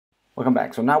Welcome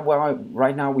back. So now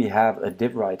right now we have a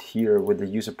div right here with the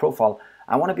user profile.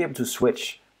 I want to be able to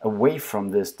switch away from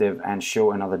this div and show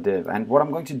another div. And what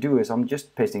I'm going to do is I'm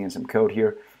just pasting in some code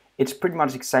here. It's pretty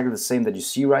much exactly the same that you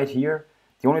see right here.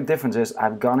 The only difference is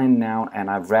I've gone in now and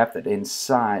I've wrapped it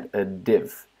inside a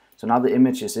div. So now the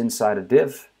image is inside a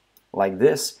div like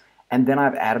this, and then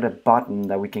I've added a button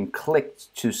that we can click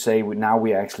to say now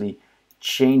we're actually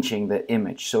changing the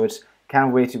image. So it's kind of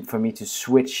a way for me to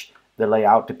switch the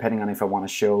layout depending on if I want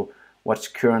to show what's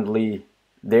currently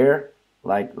there.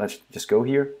 Like, let's just go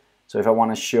here. So if I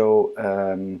want to show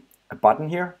a button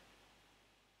here,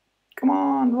 come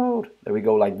on, load. There we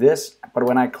go, like this. But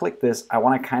when I click this, I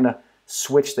want to kind of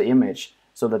switch the image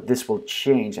so that this will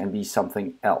change and be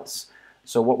something else.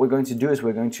 So what we're going to do is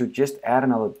we're going to just add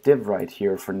another div right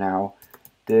here for now,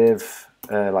 div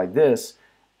like this,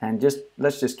 and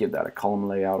let's just give that a column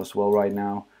layout as well right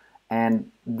now.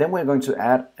 And then we're going to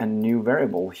add a new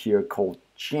variable here called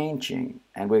changing,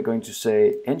 and we're going to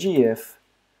say ngIf,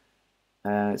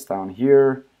 it's down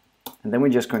here, and then we're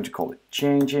just going to call it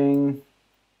changing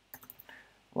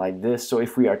like this. So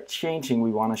if we are changing,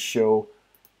 we want to show,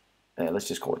 let's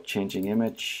just call it changing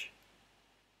image.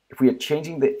 If we are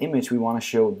changing the image, we want to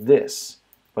show this,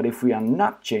 but if we are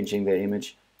not changing the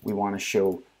image, we want to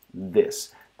show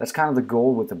this. That's kind of the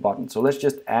goal with the button. So let's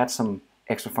just add some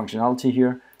extra functionality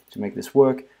here to make this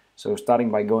work. So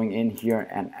starting by going in here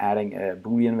and adding a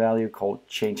Boolean value called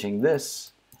changing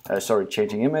this,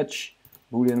 changing image,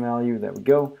 Boolean value, there we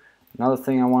go. Another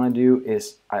thing I want to do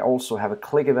is I also have a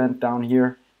click event down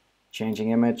here,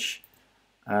 changing image.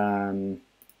 Let's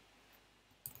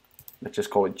just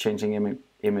call it changing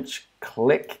image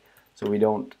click, so we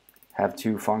don't have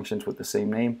two functions with the same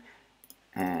name.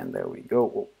 And there we go,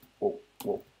 whoa, whoa,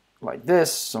 whoa, like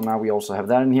this. So now we also have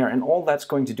that in here, and all that's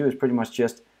going to do is pretty much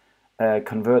just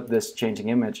convert this changing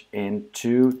image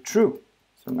into true.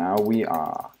 So now we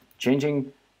are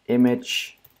changing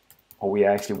image, or we are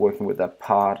actually working with that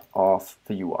part of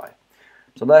the UI.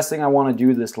 So the last thing I want to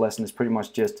do this lesson is pretty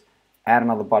much just add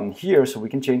another button here so we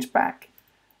can change back.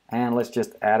 And let's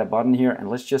just add a button here, and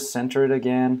let's just center it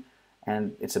again.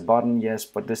 And it's a button, yes,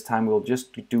 but this time we'll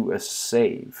just do a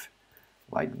save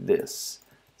like this.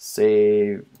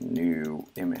 Save new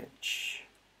image,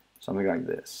 something like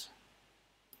this.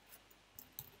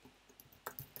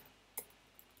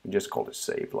 We just call it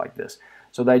save like this.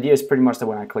 So the idea is pretty much that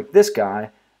when I click this guy,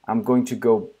 I'm going to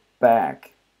go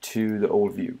back to the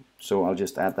old view. So I'll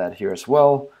just add that here as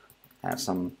well, add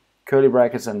some curly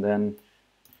brackets, and then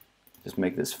just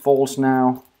make this false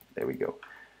now. There we go.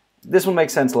 This will make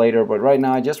sense later, but right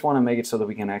now I just want to make it so that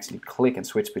we can actually click and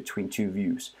switch between two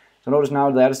views. So notice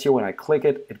now that is here. When I click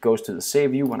it, it goes to the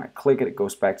save view. When I click it, it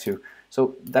goes back to.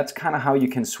 So that's kind of how you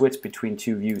can switch between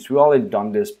two views. We've already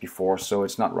done this before, so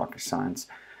it's not rocket science.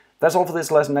 That's all for this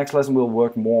lesson. Next lesson we'll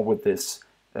work more with this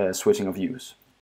switching of views.